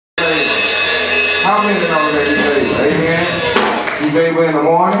How many know that he's able? Amen. He's able in the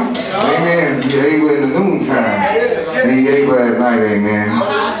morning. Amen. He's able in the noontime. And he's able at night. Amen.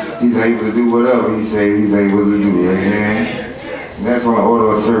 He's able to do whatever he says he's able to do. Amen. And that's on the order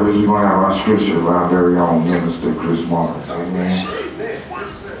of service. We're going to have our scripture of our very own minister, Chris Morris. Amen.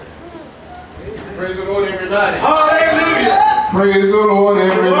 Praise the Lord, everybody. Hallelujah. Praise the Lord,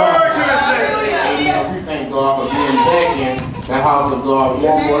 everybody. Glory to his name. Amen. We thank God for being back in the house of God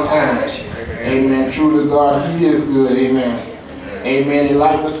one more time. Amen. Truly, God, He is good. Amen. Amen. And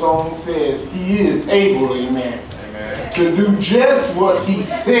like the song says, He is able, amen, to do just what He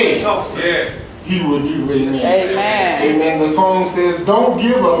said He would do. Amen. Amen. Amen. The song says, don't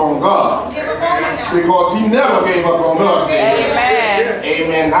give up on God, because He never gave up on us. Amen.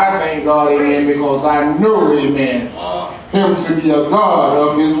 Amen. I thank God, amen, because I know, amen, Him to be a God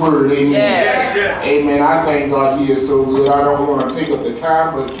of His word. Amen. Yes. Amen. I thank God He is so good. I don't want to take up the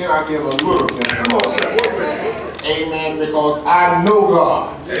time, but can I give a little testimony? Amen. Because I know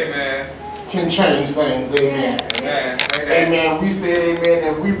God can change things. Amen. Amen. We said, amen,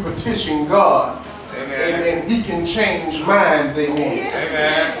 that we petition God. Amen. He can change minds. Amen.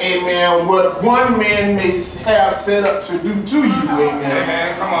 Amen. What one man may have set up to do to you,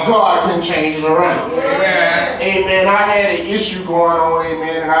 amen, God can change it around. Amen. I had an issue going on,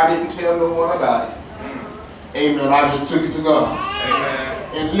 amen, and I didn't tell no one about it. Amen. I just took it to God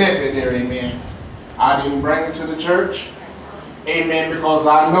and left it there. Amen. I didn't bring it to the church. Amen. Because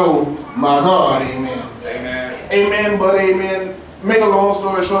I know my God. Amen. Amen. But amen. Make a long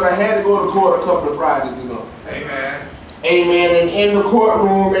story short, I had to go to court a couple of Fridays ago. Amen. And in the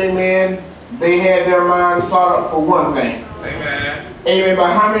courtroom, amen, they had their minds sought up for one thing. Amen.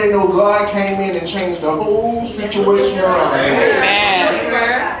 But how many know God came in and changed the whole situation around?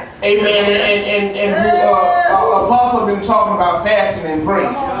 Amen. Amen. And Apostle been talking about fasting and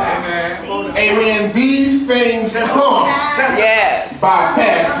praying. Amen. These things come by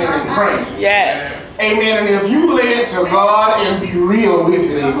fasting and praying. Yes. Amen. And if you lay it to God and be real with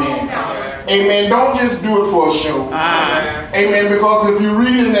it, amen. Amen. Don't just do it for a show. Amen. Because if you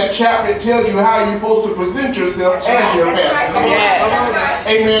read in that chapter, it tells you how you're supposed to present yourself as your pastor. Yes.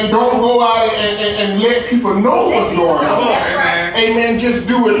 Amen. Don't go out and let people know what's going on. Amen. Just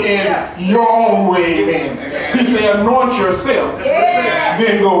do it in your own way. Amen. He said, anoint yourself.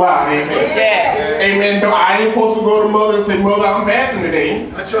 Then go out. Amen. Yes. Amen. I ain't supposed to go to mother and say, mother, I'm fasting today.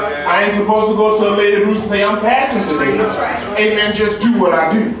 That's right. I ain't supposed to go to a lady Bruce and say, I'm fasting today. That's right. Amen. Just do what I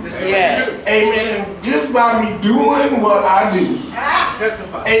do. Yes. Amen. And just by me doing what I do,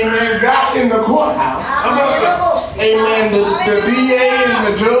 Testify. amen, got in the courthouse. Amen. The DA and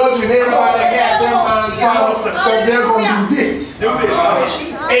the judge and everybody had their minds set that they're going to do this.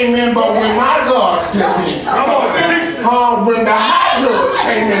 Amen. But when my God stepped in, when the high judge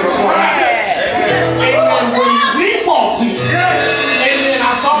came in the courthouse, amen, when he walked in, amen,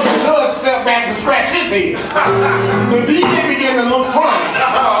 I saw the judge step back and scratch his head. The DA began to look funny.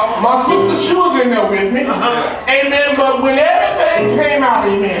 My sister, she was in there with me. Amen. But when everything came out,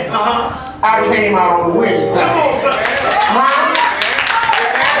 amen, I came out on the winning side.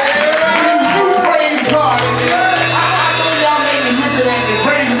 You praise God. I know y'all may be looking at me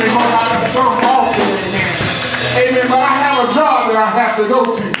crazy because I have some often, amen. Amen. But I have a job that I have to go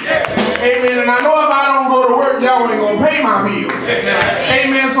to. Amen. And I know if I don't go to work, y'all ain't going to pay my bills.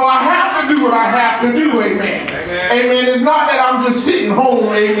 Amen. So I have to do what I have to do. Amen. Amen. It's not that I'm just sitting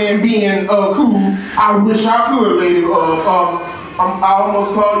home, amen, being cool. I wish I could, lady. I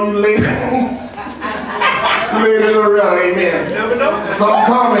almost call you lady. Lady Loretta, amen. Some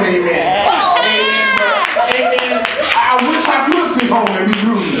coming, amen. Amen. I wish I could sit home and be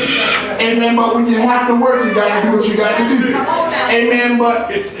rude. Amen. But when you have to work, you got to do what you got to do. Amen.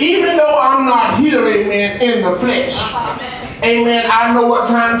 But even though I'm not here, amen, in the flesh, amen, I know what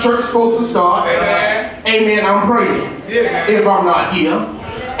time church is supposed to start. Amen. I'm praying if I'm not here.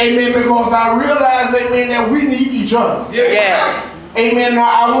 Amen. Because I realize, amen, that we need each other. Yes. Amen. Now,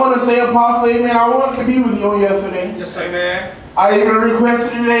 I want to say, Apostle, amen, I wanted to be with you on yesterday. Yes, amen. I even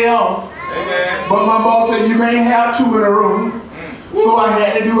requested a day off. Amen. But my boss said, you can't have two in a room. So I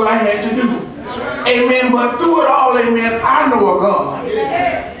had to do what I had to do. Amen. But through it all, amen, I know a God.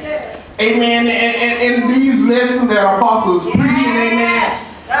 Amen. And these lessons that Apostles preaching, amen.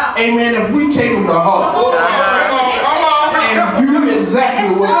 Amen. If we take them to heart and do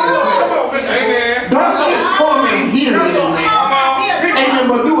exactly what they say. Don't just come and hear it, amen. Amen.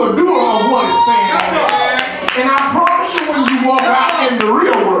 But do a doer of what it's saying. Amen. And I promise you, when you walk out in the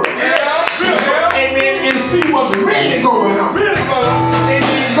real world, amen, and see what's really going on,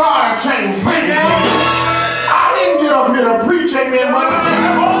 amen, God changed things. I didn't get up here to preach, amen, but I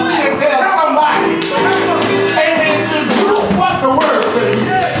just only to tell somebody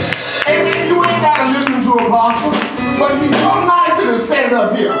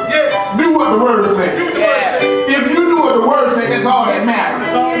that matters.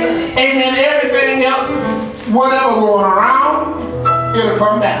 Amen. Everything else, whatever going around, it'll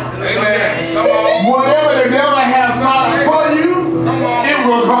come down. Amen. Whatever the devil has sought for you, it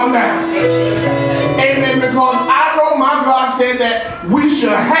will come down. Amen. Because I know my God said that we should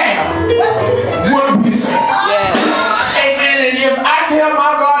have what we say. Amen. And if I tell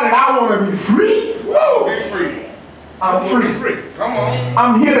my God that I want to be free, Be free. I'm free. Come on.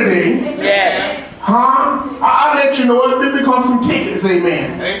 I'm here today. Yes. I'll let you know it's been because some tickets,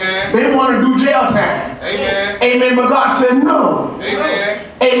 amen. Amen. They want to do jail time. Amen. Amen. But God said no. Amen.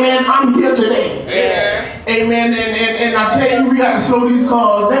 Amen. I'm here today. Amen. Amen. And I tell you, we got to slow these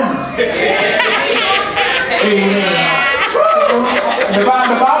cars down. Amen. The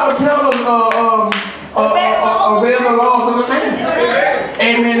Bible tells us obey the laws of the land.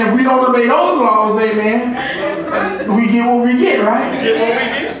 Amen. If we don't obey those laws, amen, we get what we get, right?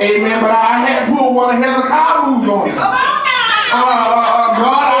 Amen. But I had to put one of Hezekiah moves on it. God,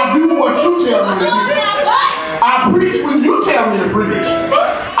 I do what you tell me to do. I preach when you tell me to preach.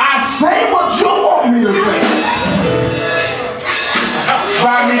 I say what you want me to say.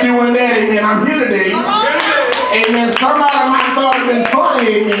 By me doing that, amen, I'm here today. Amen. Somebody might thought it been funny,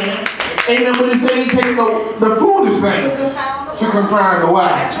 amen. Amen. But he said he take the foolish things to confine the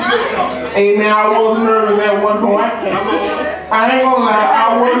wise. Amen. I was nervous at one point. I ain't gonna lie,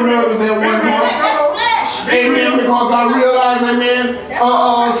 I was nervous at one point. Amen. Because I realized, amen,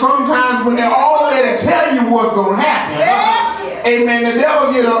 sometimes when they're all there to tell you what's gonna happen, amen, the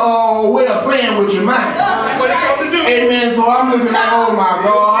devil get a way of playing with your mind. Amen. So I'm looking like, oh my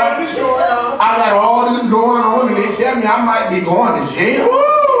God, I got all this going on, and they tell me I might be going to jail.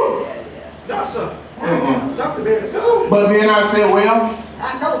 But then I said, well,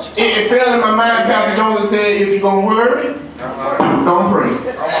 it fell in my mind. Pastor Jones said, if you're going to worry, don't pray.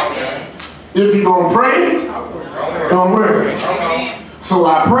 If you're going to pray, don't worry. So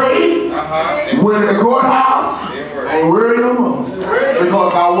I prayed, went to the courthouse, ain't worried no more.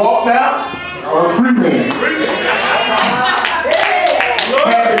 Because I walked out a free man.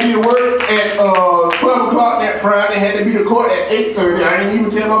 Had to be to work at 12 o'clock that Friday, had to be to court at 8:30. I didn't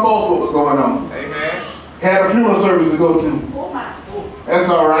even tell my boss what was going on. Amen. Had a funeral service to go to. That's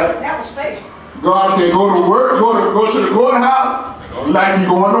all right. That was faith. God said, go to work, go to the courthouse like you're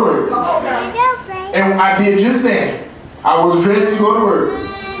going to work. And I did just that. I was dressed to go to work.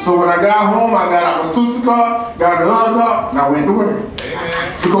 So when I got home, I got out my sister's car, got the other car, and I went to work.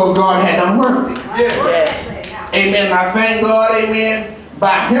 Amen. Because God had done work. Amen. And I thank God, amen,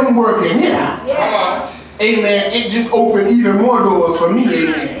 by him working it out. Amen. It just opened even more doors for me.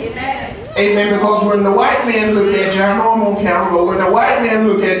 Amen. Amen. Because when the white man look at you, I know I'm on camera, but when the white man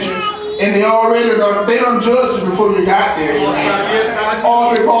look at you, and they done judged you before you got there.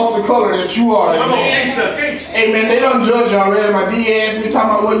 All because of the color that you are. Amen. Amen. They done judge you already. My D asked me, talking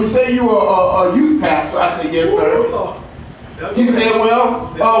about, well, you say you are a youth pastor. I said, yes, sir. He said,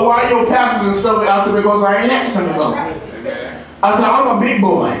 well, why your pastors and stuff? I said, because I ain't asking about it. I said, I'm a big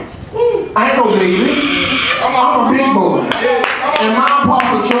boy. I ain't no baby. I'm a big boy. And my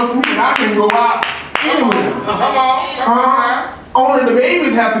apostle trusts me that I can go out anywhere. Only the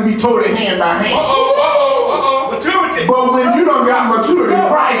babies have to be totally hand by hand. Maturity. But when you done got maturity,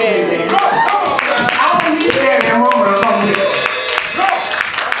 Christ, amen. I don't need that and mama to come here.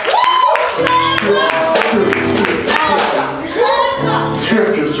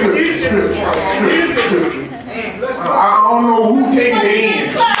 Scripture. I don't know who taking it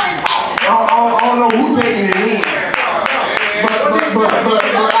in. I don't know who taking it in. But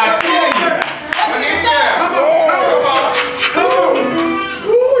I tell you.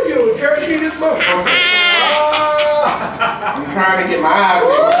 I'm trying to get my eyes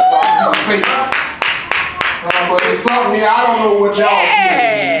there. But it's something that I don't know what y'all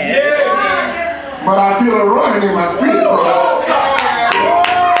feel. But I feel it running in my spirit.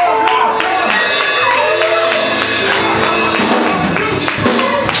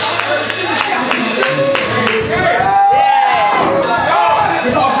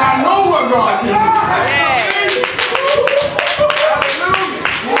 Because I know what God can do.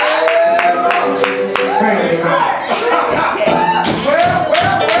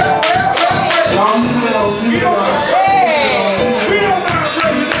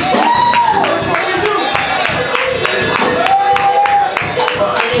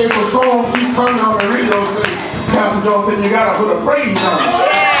 If a song keeps coming on the radio, Pastor Joe said you gotta put a praise on it.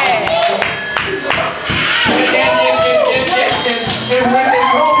 And when they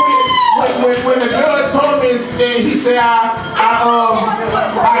told me, when the judge told me, he said I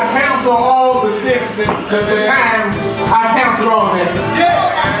cancel all the sentences, the time I canceled all that.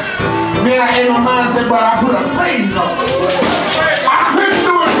 Then I in my mind said, but I put a praise on it. I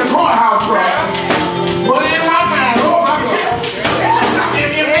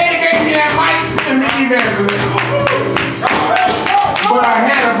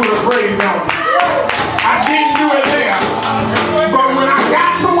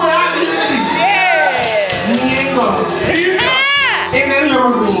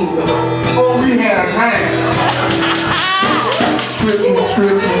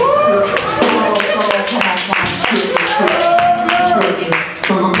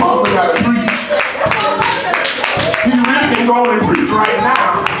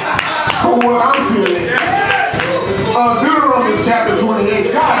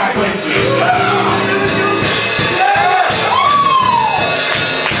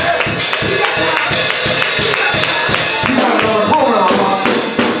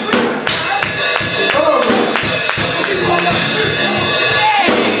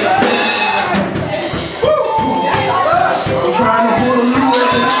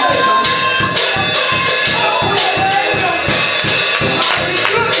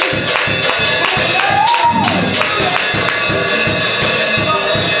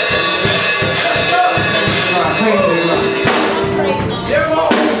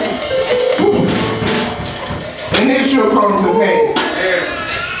shall come to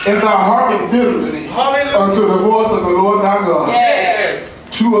pass. If thou hearken diligently unto the voice of the Lord thy God,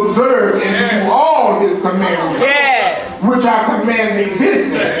 to observe and to do all his commandments, which I command thee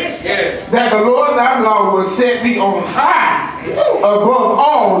this day, that the Lord thy God will set thee on high above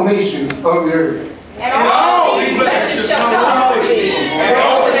all nations of the earth. And all these blessings shall come on thee, and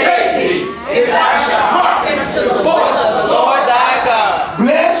overtake thee, if thou shalt hearken unto the voice of the Lord thy God.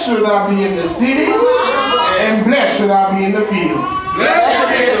 Blessed shall thou be in the city, and blessed shall thou be in the field. Blessed shall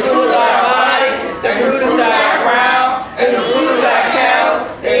be the fruit of thy body, the fruit of thy ground, and the fruit of thy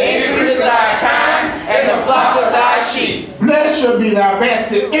cattle, the increase of thy kind, and the flock of thy sheep. Blessed shall be thy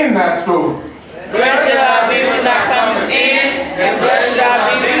basket in thy store. Blessed shall thou be when thou comest in, and blessed shall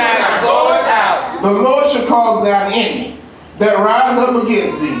thou be when thou goest out. The Lord shall cause thine enemy that rise up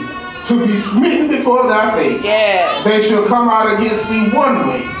against thee to be smitten before thy face. They shall come out against thee one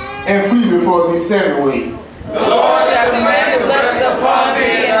way, and flee before thee 7 ways. The Lord shall command the blessings upon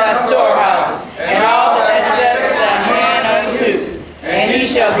thee in thy storehouses, and all that setteth thy hand unto. And he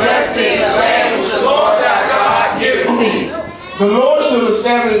shall bless thee in the land which the Lord thy God giveth thee. The Lord shall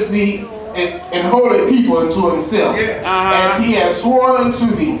establish thee an holy people unto himself, as he has sworn unto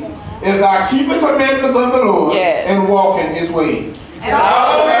thee, if thou keep the commandments of the Lord, and walk in his ways. And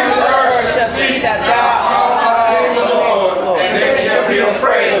all the earth shall see that thou art the Lord, and they shall be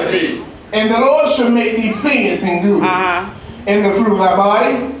afraid of thee. And the Lord shall make thee plenteous in goods, in the fruit of thy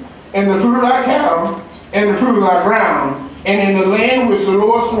body, in the fruit of thy cattle, in the fruit of thy ground, and in the land which the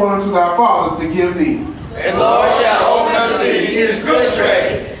Lord swore unto thy fathers to give thee. And the Lord shall open unto thee his good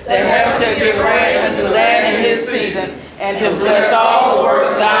treasure, that heaven shall give rain unto the land in his season, and to bless all the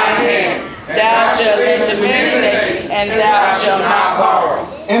works of thine hand. Thou shalt lend to many nations, and thou shalt not borrow.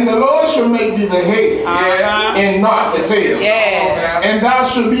 And the Lord shall make thee the head, and not the tail. And thou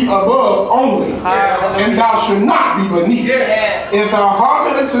shalt be above only, and thou shalt not be beneath. If thou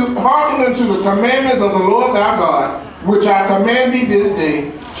hearken unto the commandments of the Lord thy God, which I command thee this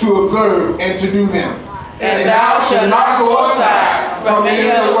day, to observe and to do them. And thou shalt not go aside from any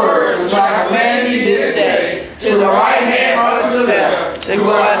of the words which I command thee this day, to the right hand or to the left, to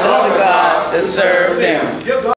go after other gods and serve them.